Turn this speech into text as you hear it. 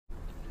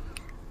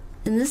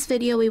In this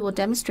video, we will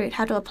demonstrate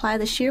how to apply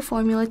the shear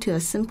formula to a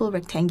simple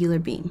rectangular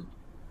beam.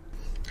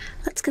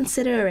 Let's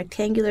consider a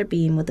rectangular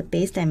beam with a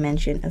base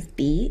dimension of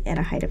b and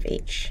a height of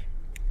h.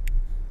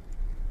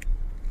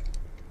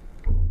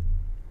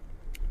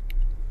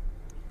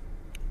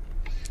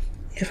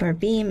 If our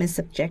beam is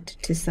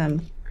subjected to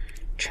some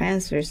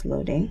transverse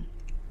loading,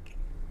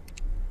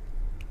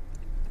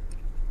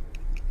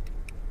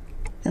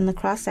 then the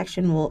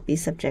cross-section will be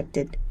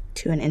subjected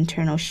to an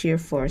internal shear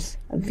force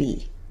of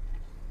V.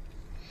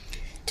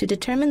 To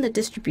determine the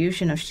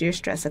distribution of shear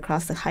stress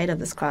across the height of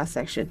this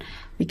cross-section,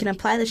 we can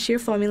apply the shear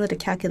formula to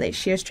calculate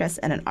shear stress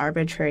at an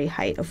arbitrary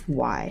height of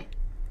y.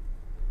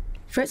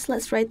 First,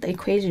 let's write the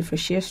equation for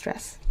shear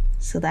stress.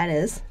 So that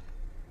is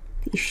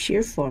the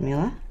shear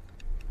formula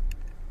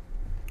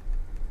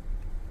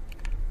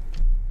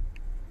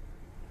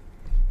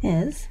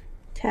is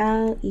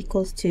tau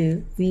equals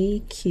to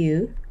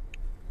VQ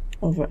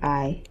over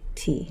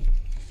IT.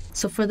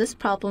 So for this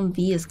problem,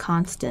 V is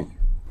constant.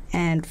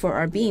 And for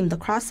our beam, the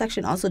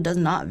cross-section also does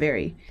not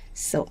vary.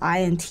 So I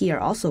and T are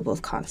also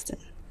both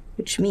constant,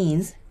 which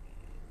means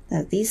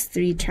that these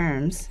three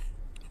terms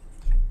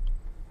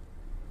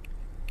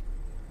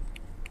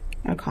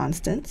are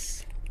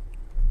constants,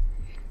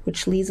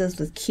 which leaves us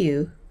with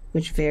Q,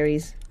 which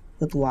varies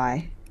with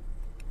Y.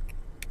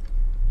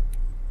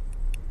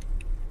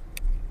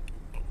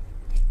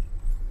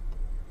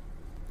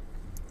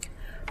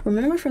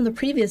 Remember from the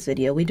previous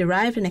video, we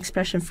derived an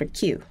expression for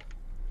Q,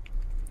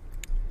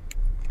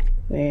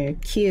 where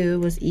Q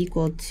was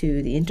equal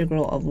to the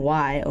integral of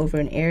y over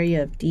an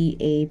area of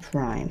dA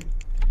prime.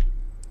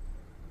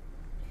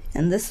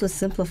 And this was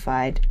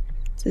simplified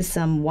to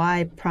some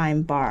y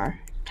prime bar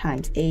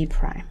times A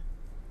prime.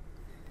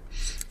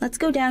 Let's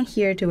go down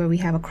here to where we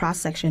have a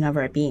cross-section of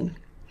our beam.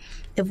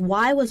 If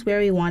y was where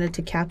we wanted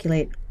to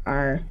calculate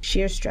our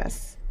shear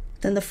stress,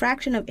 then the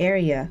fraction of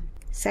area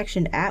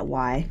sectioned at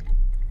y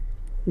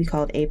we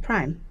called A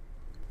prime.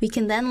 We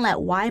can then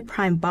let y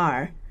prime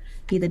bar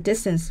be the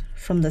distance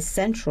from the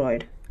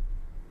centroid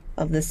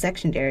of the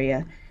sectioned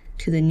area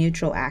to the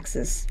neutral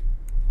axis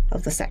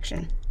of the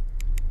section.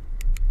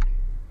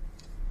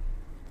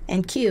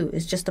 And Q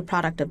is just the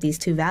product of these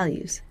two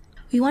values.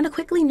 We want to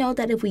quickly note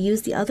that if we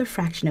use the other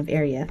fraction of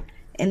area,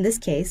 in this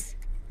case,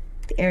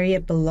 the area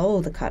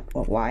below the cut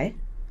of y,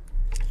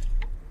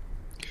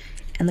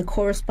 and the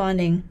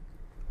corresponding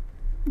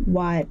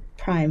y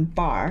prime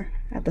bar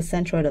at the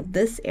centroid of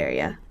this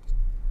area,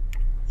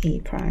 A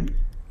prime,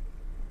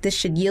 this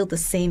should yield the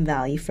same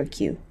value for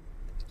Q.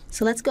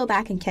 So let's go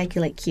back and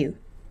calculate Q.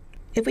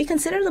 If we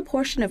consider the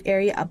portion of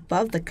area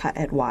above the cut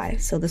at y,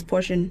 so this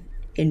portion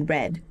in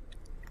red,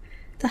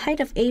 the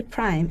height of A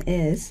prime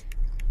is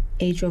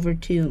h over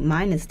 2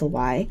 minus the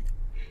y,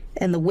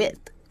 and the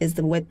width is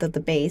the width of the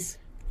base,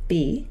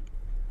 b,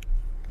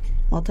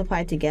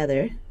 multiplied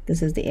together,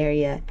 this is the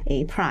area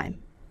A prime.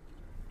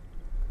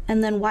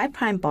 And then y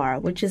prime bar,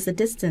 which is the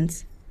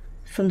distance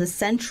from the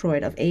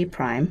centroid of A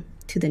prime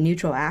to the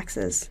neutral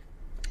axis,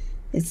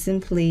 is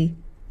simply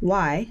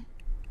y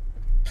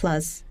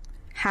plus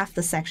half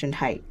the sectioned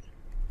height,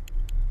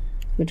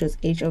 which was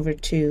h over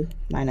 2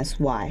 minus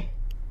y.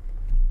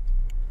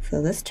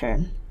 So this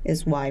term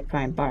is y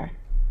prime bar.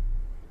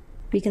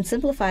 We can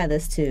simplify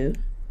this to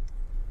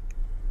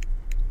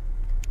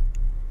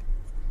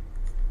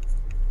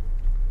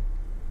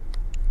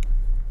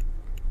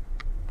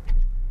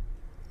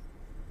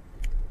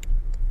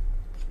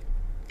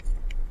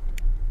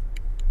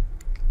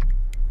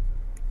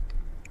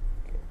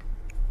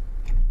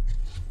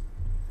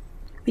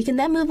We can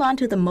then move on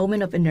to the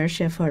moment of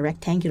inertia for a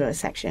rectangular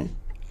section.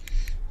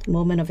 The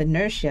moment of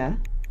inertia,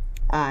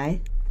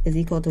 I, is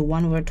equal to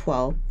 1 over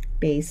 12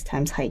 base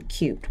times height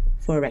cubed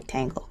for a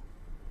rectangle.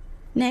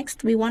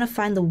 Next, we want to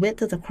find the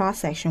width of the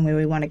cross-section where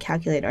we want to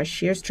calculate our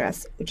shear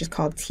stress, which is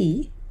called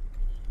T.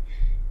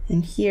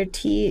 And here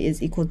T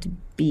is equal to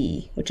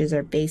B, which is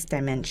our base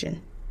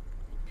dimension.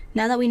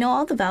 Now that we know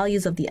all the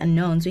values of the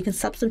unknowns, we can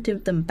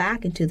substitute them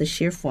back into the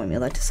shear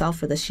formula to solve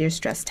for the shear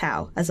stress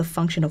tau as a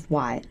function of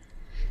y.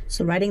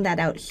 So writing that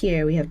out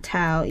here, we have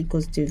tau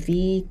equals to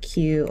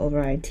VQ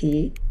over IT.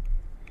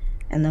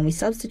 And then we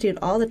substitute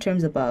all the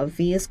terms above.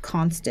 V is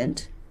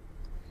constant.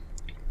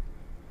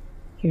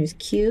 Here's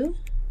Q.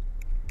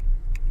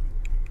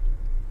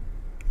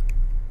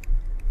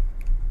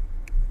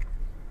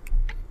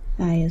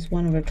 I is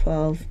 1 over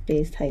 12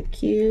 base height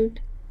cubed.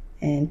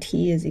 And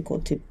T is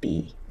equal to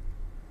B.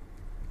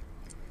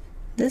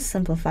 This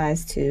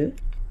simplifies to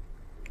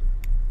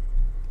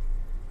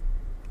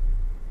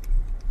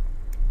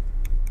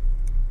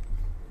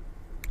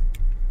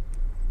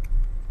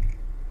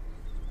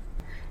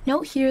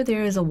Note here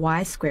there is a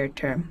y squared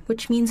term,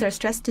 which means our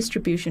stress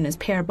distribution is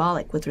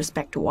parabolic with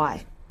respect to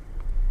y.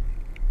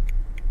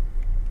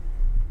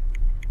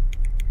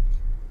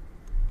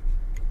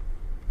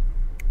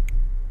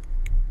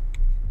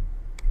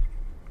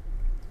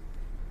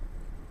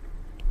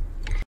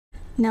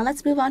 Now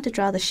let's move on to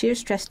draw the shear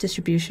stress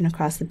distribution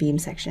across the beam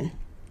section.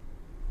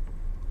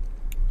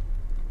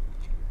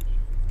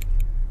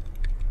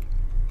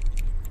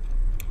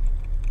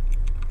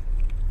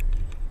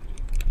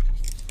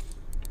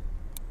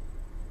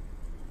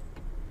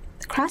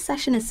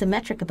 cross-section is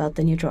symmetric about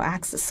the neutral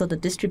axis, so the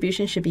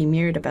distribution should be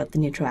mirrored about the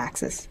neutral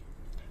axis.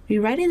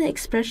 Rewriting the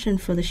expression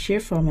for the shear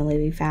formula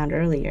we found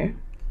earlier,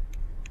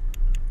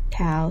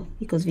 tau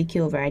equals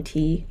VQ over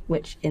IT,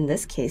 which in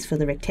this case for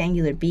the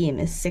rectangular beam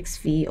is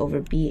 6V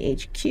over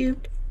BH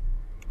cubed,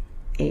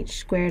 H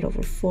squared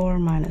over 4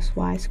 minus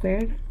Y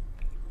squared.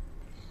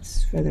 This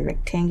is for the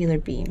rectangular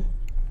beam.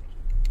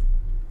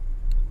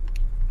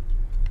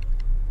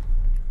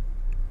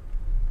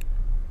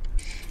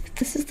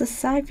 This is the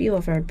side view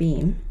of our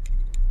beam.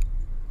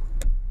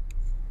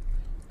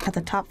 At the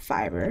top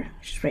fiber,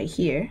 which is right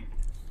here,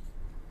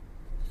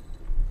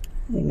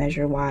 we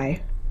measure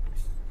Y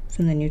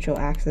from the neutral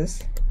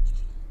axis.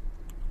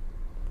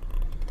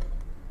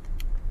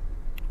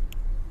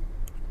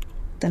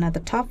 Then at the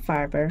top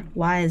fiber,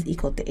 Y is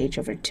equal to H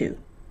over 2.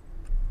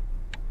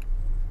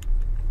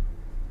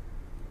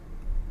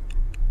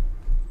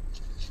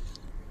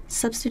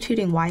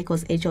 Substituting Y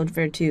equals H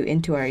over 2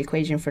 into our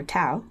equation for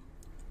tau,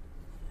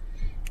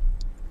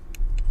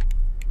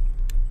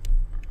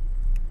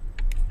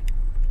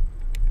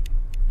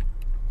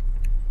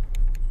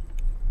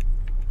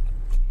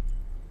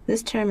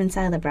 this term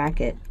inside the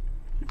bracket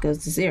goes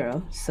to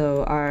 0,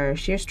 so our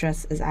shear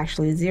stress is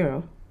actually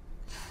 0.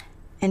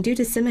 And due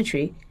to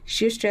symmetry,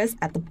 shear stress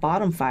at the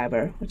bottom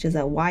fiber, which is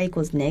at Y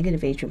equals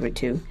negative H over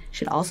 2,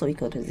 should also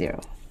equal to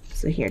 0.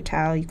 So here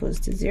tau equals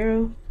to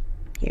 0,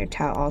 here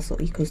tau also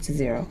equals to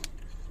 0.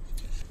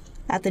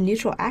 At the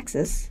neutral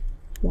axis,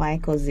 Y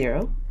equals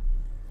 0.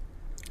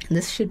 And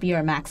this should be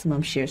our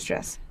maximum shear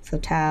stress. So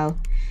tau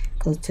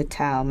equals to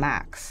tau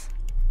max.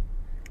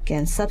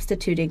 Again,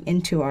 substituting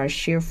into our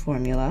shear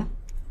formula,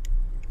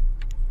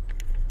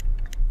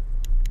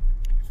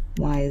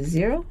 Y is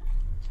 0,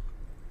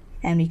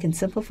 and we can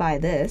simplify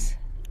this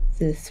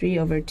to 3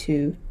 over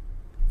 2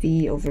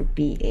 V over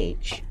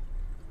BH.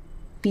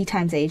 B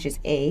times H is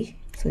A,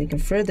 so we can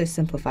further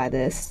simplify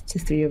this to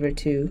 3 over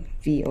 2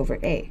 V over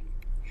A.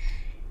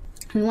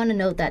 We want to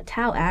note that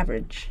tau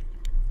average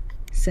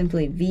is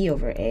simply V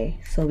over A,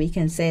 so we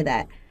can say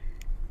that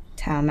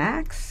tau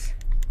max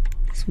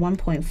is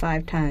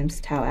 1.5 times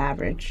tau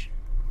average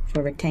for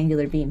a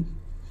rectangular beam.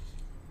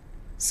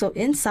 So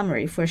in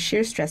summary, for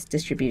shear stress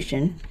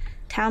distribution,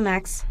 tau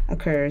max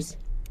occurs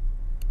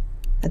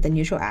at the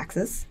neutral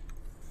axis,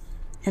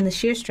 and the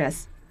shear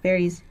stress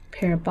varies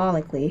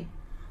parabolically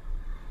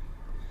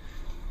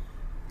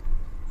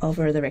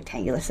over the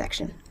rectangular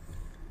section.